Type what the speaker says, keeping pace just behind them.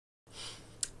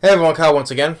Hey everyone, Kyle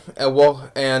once again.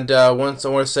 Once I want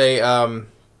to say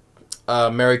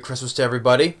Merry Christmas to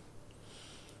everybody.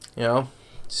 You know,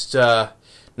 just now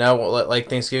like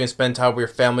Thanksgiving, spend time with your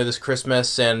family this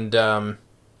Christmas and have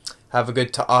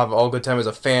all good time as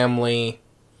a family.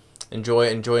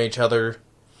 Enjoy each other.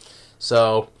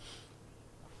 So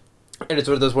I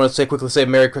just want to quickly say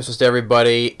Merry Christmas to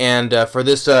everybody. And for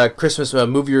this Christmas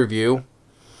movie review.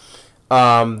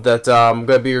 That I'm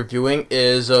going to be reviewing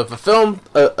is of a film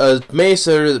may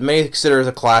consider as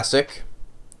a classic.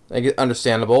 I get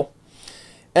understandable.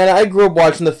 And I grew up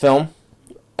watching the film.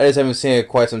 I just haven't seen it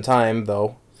quite some time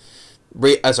though.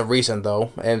 As of recent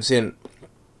though, I haven't seen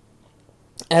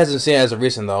it as of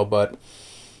recent though. But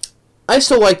I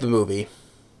still like the movie.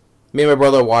 Me and my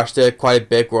brother watched it quite a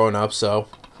bit growing up. So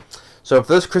for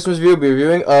this Christmas review, we'll be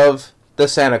reviewing of The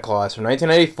Santa Claus from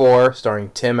 1994, starring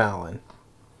Tim Allen.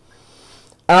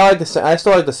 I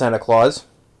still like the Santa Claus.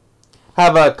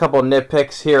 Have a couple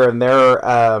nitpicks here and there,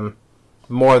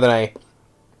 more than I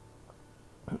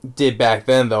did back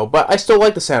then, though. But I still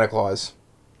like the Santa Claus.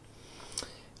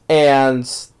 And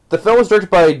the film was directed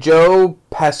by Joe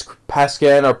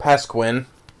Pasquin or Pasquin.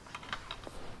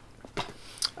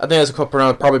 I think that's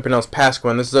probably pronounced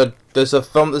Pasquin. This is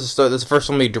the first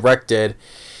film he directed.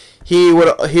 He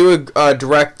would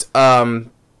direct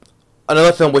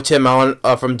another film with Tim Allen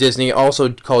from Disney,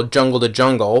 also called Jungle to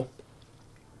Jungle.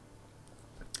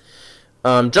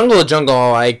 Jungle to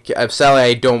Jungle, sadly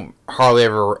I don't hardly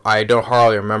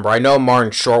remember. I know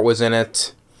Martin Short was in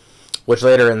it, which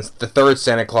later in the third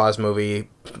Santa Claus movie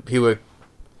he would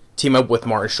team up with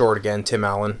Martin Short again, Tim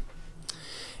Allen.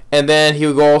 And then he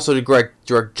would go also to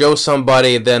direct Joe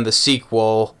Somebody, and then the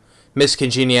sequel, Miss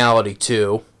Congeniality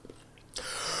 2.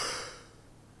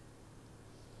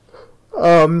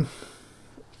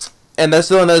 And that's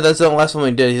the last one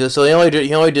he did. So he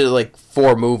only did like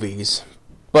 4 movies,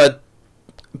 but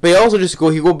he also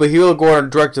he will go on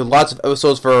and direct lots of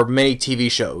episodes for many TV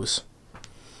shows.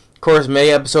 Of course, many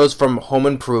episodes from Home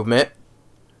Improvement,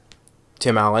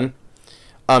 Tim Allen.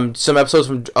 Some episodes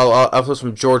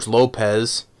from George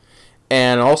Lopez,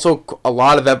 and also a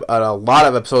lot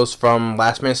of episodes from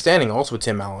Last Man Standing, also with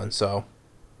Tim Allen. So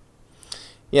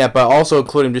yeah, but also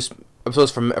including just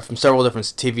episodes from several different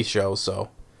TV shows. So.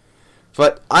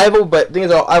 But the thing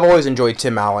is, I've always enjoyed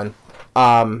Tim Allen. Me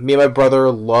and my brother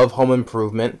love Home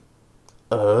Improvement.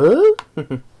 Can't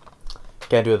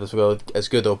do it as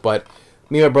good though. But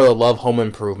me and my brother love Home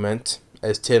Improvement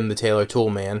as Tim the Taylor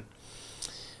Toolman.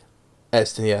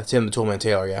 Tim the Toolman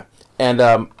Taylor, yeah. And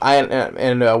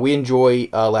we enjoy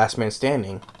Last Man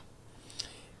Standing.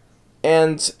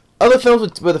 And other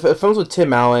films with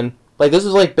Tim Allen. Like, this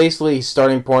was, like, basically his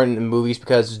starting point in movies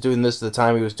because he was doing this at the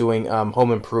time he was doing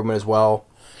Home Improvement as well.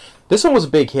 This one was a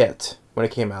big hit when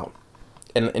it came out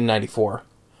in 94.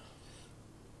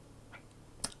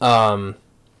 Like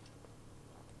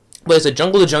I said,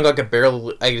 Jungle to Jungle,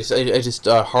 I just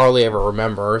hardly ever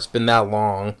remember. It's been that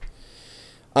long.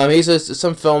 He says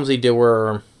some films he did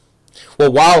were,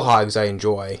 well, Wild Hogs I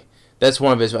enjoy. That's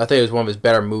I think it was one of his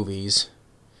better movies.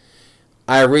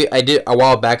 I did a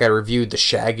while back. I reviewed The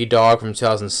Shaggy Dog from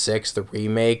 2006, the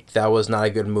remake. That was not a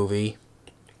good movie.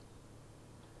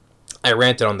 I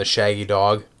ranted on The Shaggy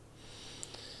Dog.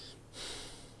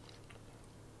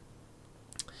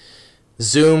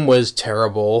 Zoom was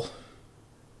terrible.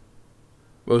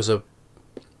 It was a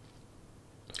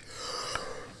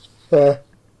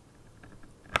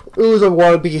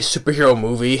wannabe superhero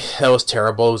movie. That was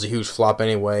terrible. It was a huge flop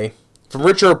anyway. From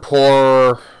Rich or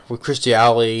Poor with Christy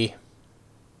Alley.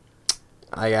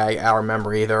 I don't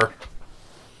remember either.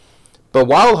 But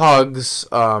Wild Hogs,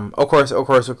 of course,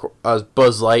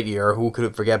 Buzz Lightyear. Who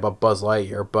could forget about Buzz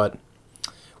Lightyear? But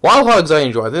Wild Hogs I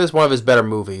enjoy. I think it's one of his better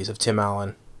movies of Tim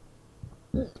Allen.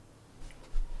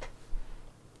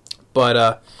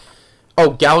 But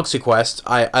Galaxy Quest.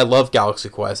 I love Galaxy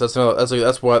Quest. That's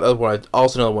another one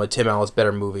of Tim Allen's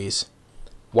better movies.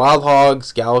 Wild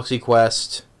Hogs, Galaxy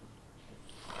Quest.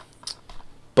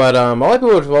 But a lot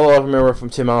of people will remember from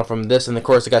Tim Allen from this, and of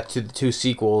course, it got the 2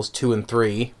 sequels, 2 and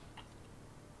 3.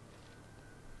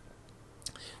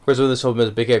 Of course, when this film was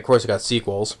a big hit, of course, it got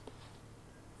sequels.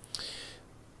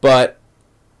 But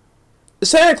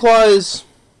Santa Claus,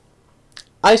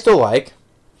 I still like.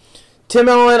 Tim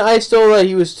Allen, I still like.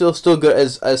 He was still good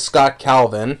as Scott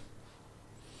Calvin.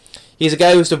 He's a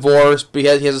guy who's divorced, but he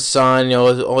has a son. You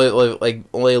know,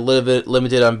 only a little bit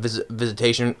limited on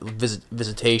visitations.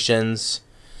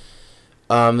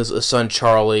 His son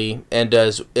Charlie, and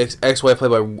his ex-wife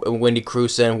played by Wendy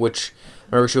Crewson, which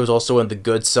I remember she was also in The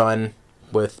Good Son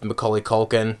with Macaulay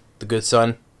Culkin. The Good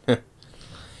Son.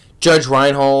 Judge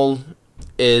Reinhold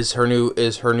is her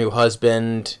new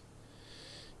husband.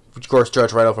 Of course,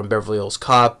 Judge Reinhold from Beverly Hills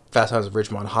Cop, Fast Times at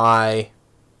Ridgemont High,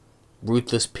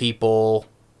 Ruthless People.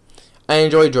 I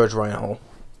enjoy George Reinhold.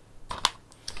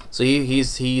 So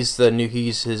he's his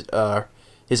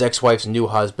ex-wife's new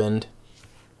husband,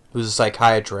 who's a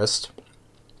psychiatrist.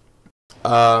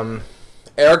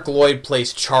 Eric Lloyd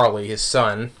plays Charlie, his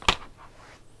son.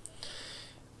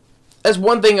 That's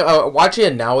one thing. Watching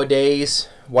it now, I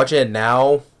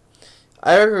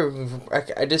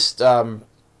just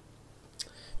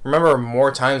remember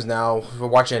more times now.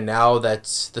 Watching it now,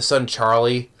 that's the son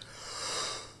Charlie.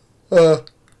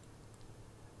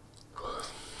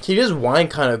 He does whine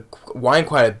quite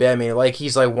a bit. I mean, like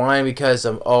he's like whining because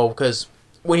because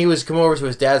when he was coming over to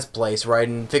his dad's place, right,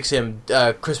 and fix him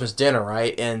Christmas dinner,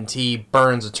 right, and he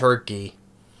burns a turkey.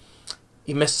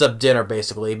 He messes up dinner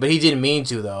basically, but he didn't mean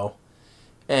to though,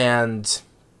 and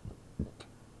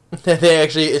they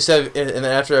actually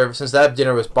since that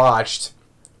dinner was botched,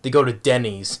 they go to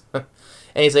Denny's, and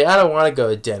he's like, I don't want to go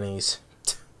to Denny's.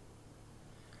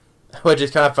 Which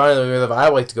is kind of funny that I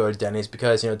like to go to Denny's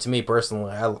because, to me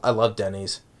personally, I love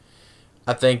Denny's.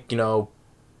 I think, they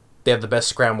have the best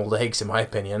scrambled eggs, in my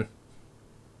opinion.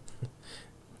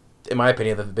 In my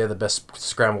opinion, they have the best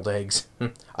scrambled eggs.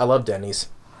 I love Denny's.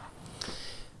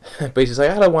 But he's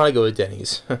like, I don't want to go to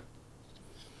Denny's. And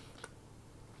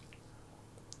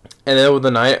then with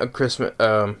the night of Christmas,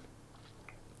 and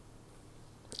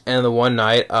the one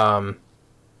night,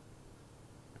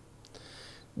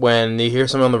 when they hear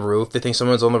someone on the roof, they think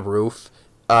someone's on the roof.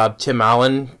 Tim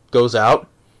Allen goes out,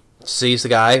 sees the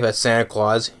guy, that's Santa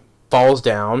Claus, falls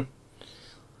down.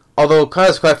 Although,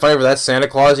 it's quite funny for that Santa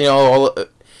Claus, we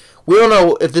don't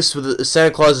know if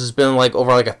Santa Claus has been like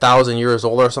over like 1,000 years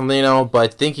old or something, but I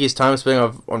think he's time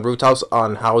spending on rooftops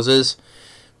on houses.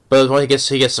 But when he gets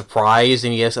surprised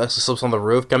and he actually slips on the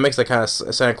roof, kind of makes that kind of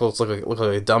Santa Claus look like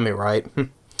a dummy, right?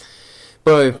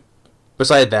 But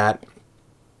beside that,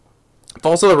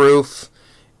 falls to the roof,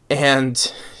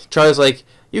 and Charlie's like,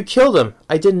 "You killed him."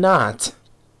 "I did not."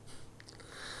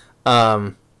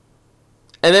 And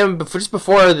then just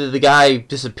before the guy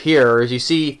disappears, you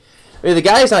see, the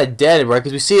guy's not dead, right?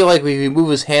 Because we see we move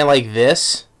his hand like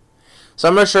this. So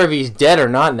I'm not sure if he's dead or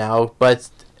not now, but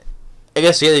I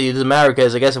guess it doesn't matter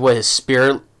because I guess his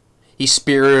spirit, he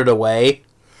spirited away.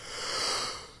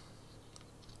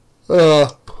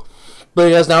 But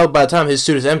he does now. By the time his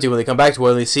suit is empty, when they come back to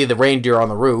it, they see the reindeer on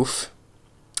the roof.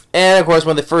 And of course,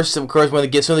 when they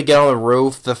get on the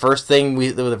roof, the first thing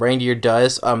the reindeer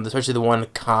does, especially the one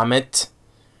Comet,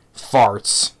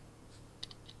 farts.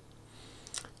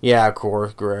 Yeah, of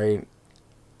course, great.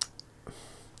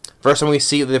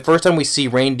 The first time we see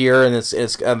reindeer, and it's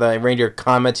the reindeer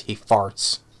Comet, he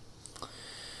farts.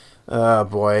 Oh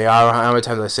boy, I don't know how many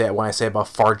times I say it when I say about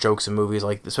fart jokes in movies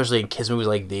especially in kids movies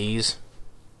like these.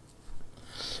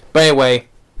 But anyway,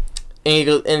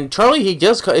 and Charlie, he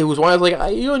was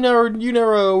like, you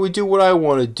never would do what I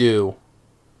want to do.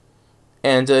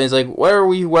 And he's like, whatever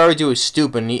we do is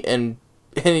stupid. And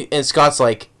Scott's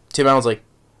like, Tim Allen's like,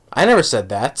 I never said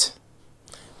that.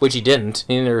 Which he didn't.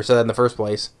 He never said that in the first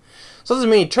place. So that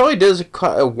doesn't mean Charlie does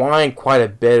whine quite a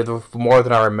bit, more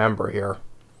than I remember here.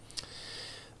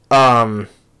 But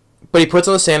he puts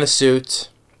on the Santa suit.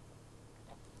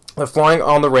 They're flying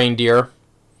on the reindeer.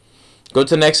 Go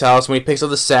to the next house. When he picks up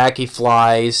the sack, he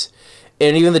flies.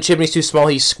 And even the chimney's too small.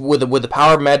 With the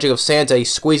power and magic of Santa, he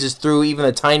squeezes through even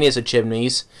the tiniest of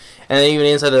chimneys. And then even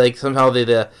inside, somehow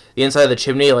the inside of the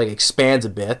chimney expands a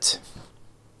bit.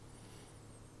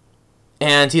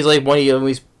 And he's when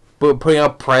he's putting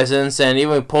up presents, and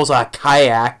even pulls a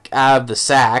kayak out of the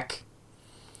sack,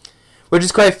 which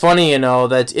is quite funny,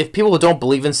 that if people don't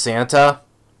believe in Santa,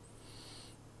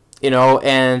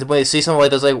 and when they see something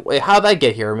like this, wait, how'd that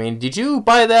get here? I mean, did you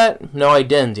buy that? No, I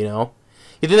didn't. You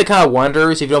think that kind of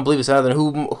wonders, if you don't believe in Santa, then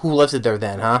who left it there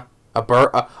then, huh? A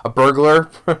burglar?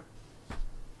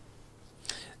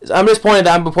 I'm just pointing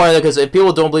that because if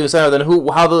people don't believe in Santa, then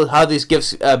how these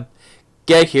gifts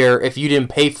get here if you didn't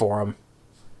pay for them?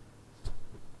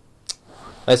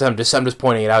 I'm just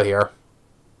pointing it out here.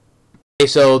 Okay,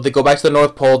 so they go back to the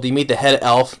North Pole. They meet the head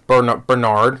elf,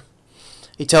 Bernard.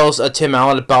 He tells Tim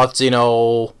Allen about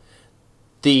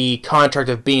the contract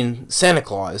of being Santa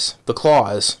Claus, the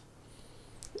Claus.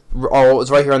 Oh,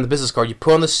 it's right here on the business card. You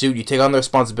put on the suit, you take on the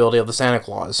responsibility of the Santa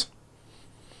Claus.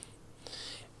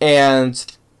 And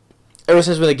ever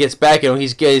since when he gets back,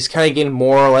 he's kind of getting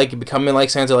more becoming like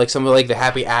Santa, some of the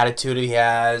happy attitude he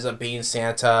has of being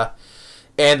Santa.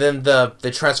 And then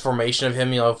the transformation of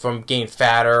him, from getting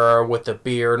fatter with the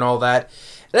beard and all that.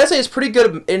 And I'd say it's pretty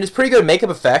good, and it's pretty good makeup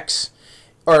effects.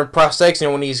 or prosthetics,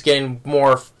 when he's getting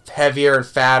more heavier and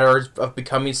fatter of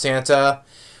becoming Santa,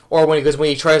 or when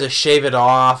he tries to shave it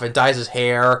off and dyes his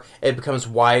hair, it becomes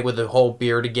white with the whole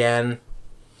beard again.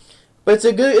 But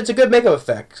it's a good makeup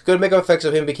effect. Good makeup effects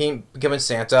of him becoming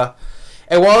Santa.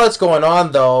 And while that's going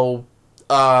on, though,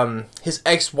 his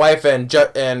ex-wife and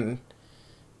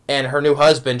her new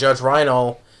husband, Judge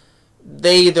Reinhold,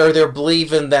 they're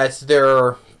believing that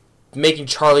they're making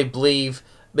Charlie believe,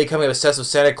 becoming obsessed with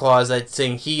Santa Claus, that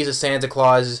saying he's a Santa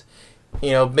Claus,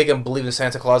 make him believe in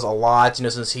Santa Claus a lot,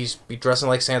 since he's be dressing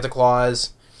like Santa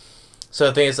Claus. So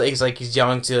the thing is, he's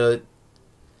young to.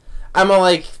 I'm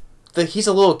like, he's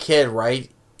a little kid, right?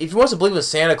 If he wants to believe in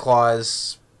Santa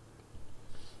Claus,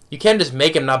 you can't just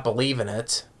make him not believe in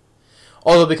it.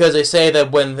 Although, because they say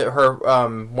that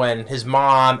when his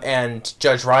mom and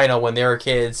Judge Reinhold, when they were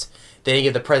kids, they didn't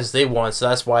get the presents they want, so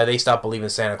that's why they stopped believing in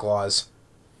Santa Claus.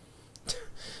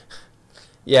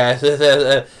 Yeah,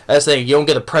 that's saying you don't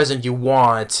get the present you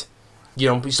want,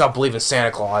 you stop believing in Santa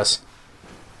Claus.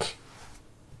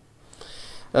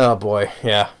 Oh boy,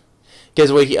 yeah.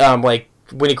 Because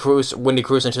Wendy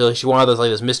Crewson, she wanted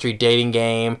this mystery dating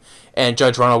game, and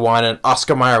Judge Reinhold wanted an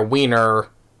Oscar Mayer Wiener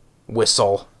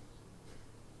whistle.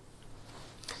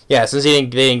 Yeah, since they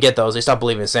didn't get those, they stopped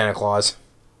believing in Santa Claus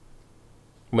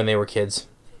when they were kids.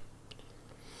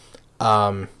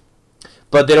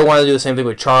 But they don't want to do the same thing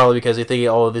with Charlie because they think,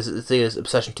 this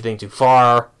obsession too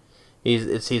far. He's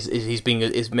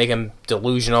making him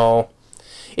delusional.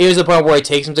 It was the point where he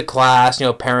takes him to class.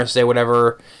 Parents say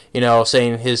whatever.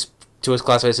 Saying to his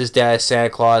classmates, his dad is Santa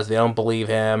Claus. They don't believe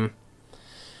him.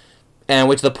 And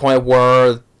which to the point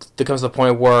where there comes to the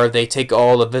point where they take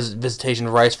all the visitation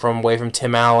rights away from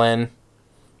Tim Allen.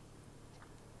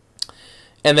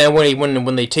 And then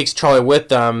when they takes Charlie with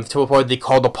them, to a point they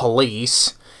call the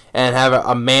police and have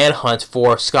a manhunt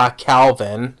for Scott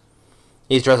Calvin.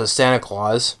 He's dressed as Santa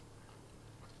Claus.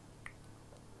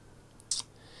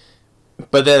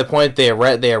 But then at the point they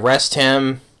arrest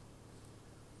him.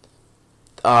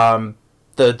 The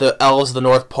elves of the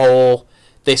North Pole,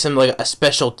 they send a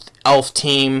special elf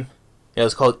team.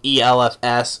 It's called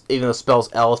ELFS, even though it spells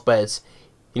elf, but it's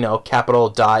capital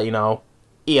dot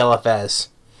ELFS.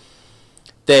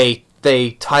 They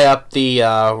tie up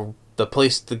the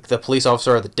police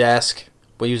officer at the desk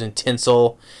by using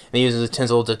tinsel, and he uses the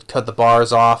tinsel to cut the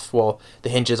bars off, the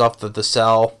hinges off the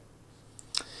cell.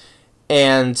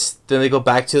 And then they go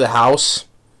back to the house,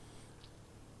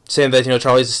 saying that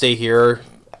Charlie's to stay here,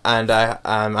 and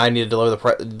I need to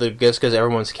deliver the gifts because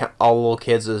all the little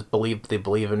kids they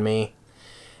believe in me.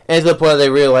 And to the point they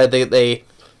realize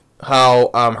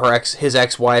his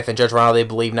ex-wife and Judge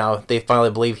Reinhold, they finally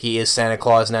believe he is Santa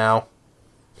Claus now.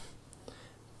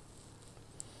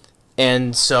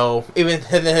 And so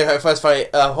it's funny,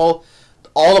 all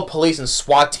the police and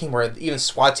SWAT team are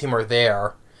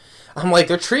there. I'm like,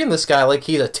 they're treating this guy like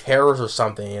he's a terrorist or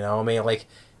something,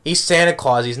 he's Santa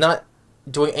Claus. He's not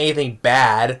doing anything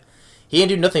bad. He didn't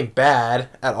do nothing bad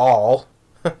at all.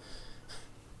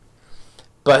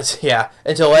 But yeah,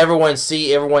 until everyone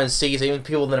sees, even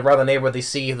people around the neighborhood, they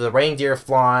see the reindeer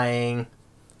flying,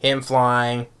 him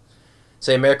flying,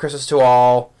 say Merry Christmas to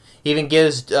all. He even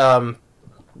gives Wendy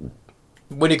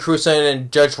Crewson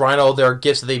and Judge Reinhold their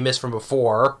gifts that they missed from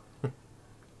before.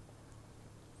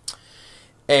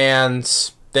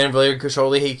 And then later,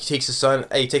 shortly, he takes his son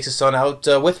out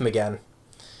with him again.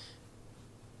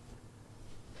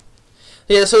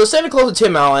 Yeah, so the Santa Claus of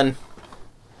Tim Allen.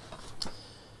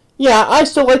 Yeah, I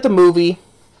still like the movie.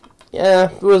 Yeah,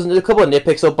 there was a couple of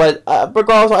nitpicks, but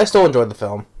regardless, I still enjoyed the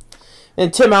film.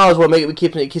 And Tim Allen is what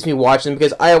keeps me watching,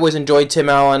 because I always enjoyed Tim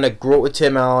Allen. I grew up with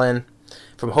Tim Allen.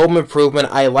 From Home Improvement,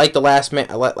 I like the Last Man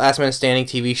Standing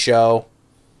TV show.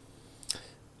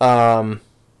 But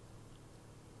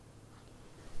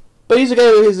he's a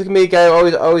comedic guy.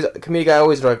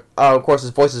 Always. Of course,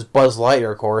 his voice is Buzz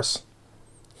Lightyear, of course.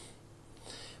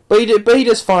 But he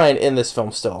does fine in this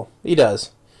film still. He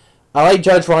does. I like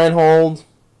Judge Reinhold.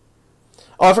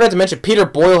 Oh, I forgot to mention, Peter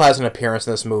Boyle has an appearance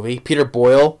in this movie. Peter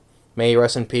Boyle, may he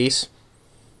rest in peace.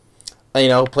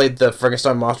 Played the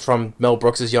Frankenstein monster from Mel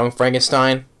Brooks' Young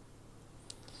Frankenstein.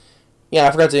 Yeah,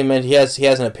 I forgot to mention, he has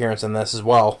an appearance in this as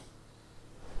well.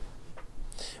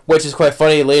 Which is quite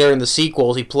funny. Later in the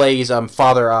sequels, he plays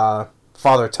Father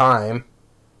Time.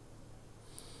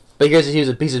 But he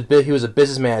was a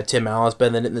businessman at Tim Allen's,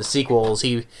 but then in the sequels,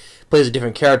 he plays a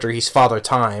different character. He's Father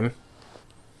Time.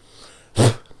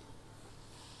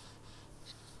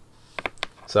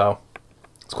 So,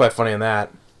 it's quite funny in that.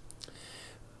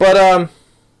 But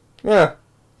yeah.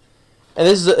 And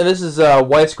this is a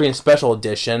widescreen special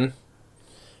edition.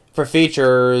 For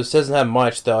features, doesn't have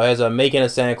much though. It has a Making a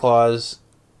Santa Claus.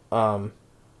 What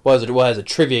has a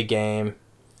trivia game.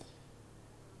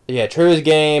 Yeah, trivia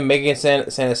game, Making a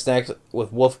Santa Snacks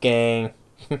with Wolfgang.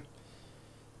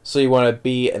 So you want to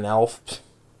be an elf,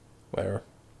 whatever.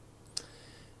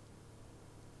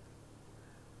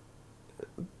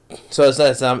 So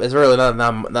it's really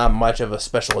not much of a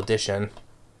special edition.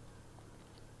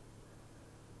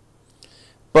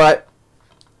 But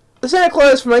the Santa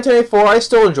Claus from 1984, I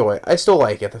still enjoy it. I still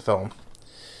like it, the film.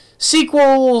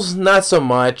 Sequels, not so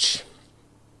much.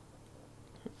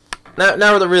 Not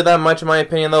really that much in my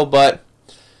opinion though, but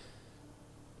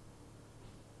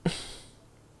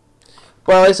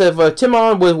like I said, Tim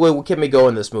Allen would keep me going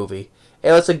in this movie.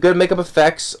 It lets good makeup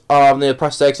effects, the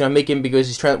prosthetics, making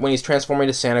because when he's transforming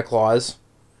to Santa Claus.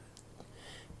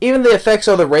 Even the effects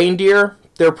of the reindeer,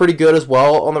 they're pretty good as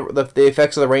well on the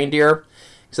effects of the reindeer.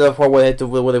 Except for when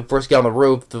they first get on the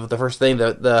roof, the first thing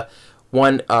the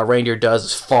one reindeer does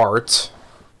is fart.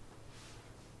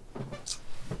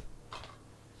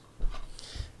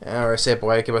 I say,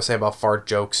 boy, I keep on saying about fart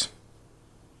jokes.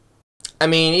 I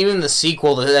mean, even the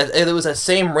sequel, it was that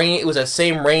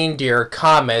same reindeer,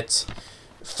 Comet,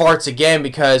 farts again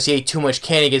because he ate too much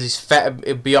candy because he's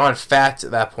fat, beyond fat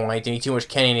at that point, and he ate too much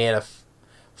candy and he had a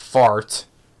fart.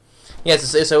 Yes,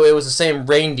 so it was the same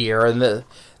reindeer, and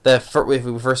if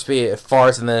we first see it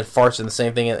farts and then it farts and the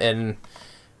same thing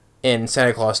in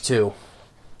Santa Claus 2.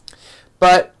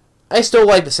 But I still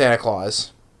like the Santa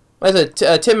Claus. Like I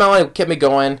said, Tim Allen kept me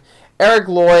going. Eric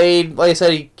Lloyd, like I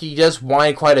said, he does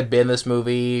whine quite a bit in this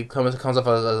movie. Comes off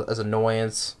as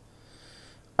annoyance.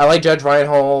 I like Judge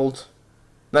Reinhold.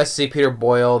 Nice to see Peter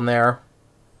Boyle in there.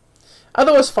 I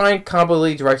thought it was fine,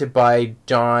 competently directed by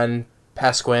John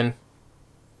Pasquin.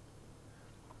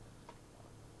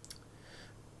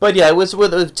 But yeah, it was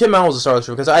with Tim Allen was a star of this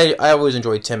because I always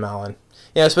enjoyed Tim Allen.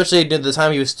 Yeah, especially at the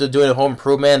time he was still doing Home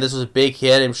Improvement. This was a big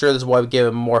hit. I'm sure this is why we gave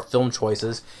him more film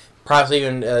choices. Perhaps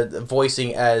even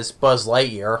voicing as Buzz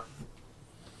Lightyear.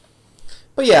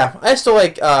 But yeah, I still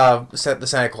like the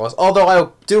Santa Claus. Although I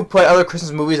do put other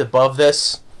Christmas movies above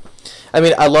this. I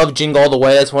mean, I love Jingle All the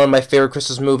Way. That's one of my favorite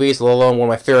Christmas movies, let alone one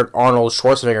of my favorite Arnold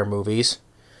Schwarzenegger movies.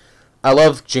 I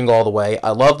love Jingle All the Way.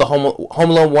 I love the Home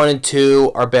Alone 1 and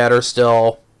 2 are better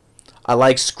still. I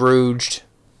like Scrooged.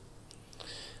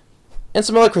 And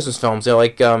some other Christmas films,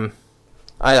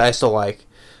 I still like.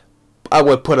 I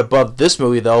would put above this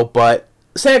movie though, but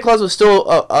Santa Claus was still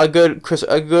a good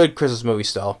Christmas movie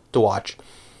still to watch.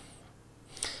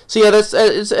 So yeah,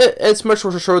 it's much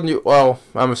more short than you. Well,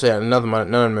 I'm gonna say none of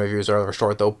my reviews are ever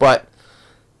short though. But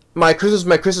my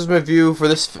Christmas review for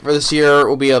this year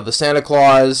will be of the Santa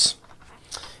Claus,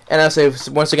 and I say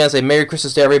once again Merry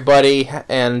Christmas to everybody,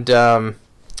 and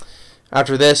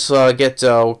after this, get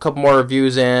a couple more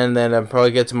reviews in, then I'll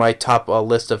probably get to my top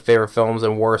list of favorite films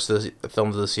and worst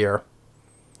films this year.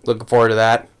 Looking forward to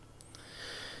that.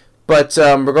 But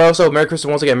regardless of Merry Christmas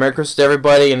once again, Merry Christmas to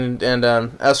everybody. And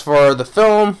as for the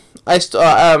film, if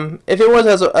it was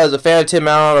as a fan of Tim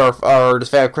Allen or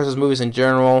just a fan of Christmas movies in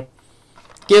general,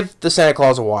 give the Santa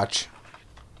Claus a watch.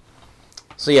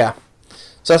 So yeah,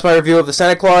 so that's my review of the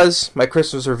Santa Claus, my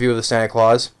Christmas review of the Santa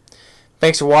Claus.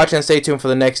 Thanks for watching, and stay tuned for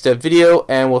the next video,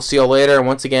 and we'll see you all later. And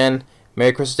once again,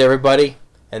 Merry Christmas to everybody,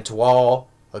 and to all,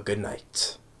 a good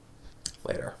night.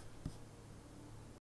 Later.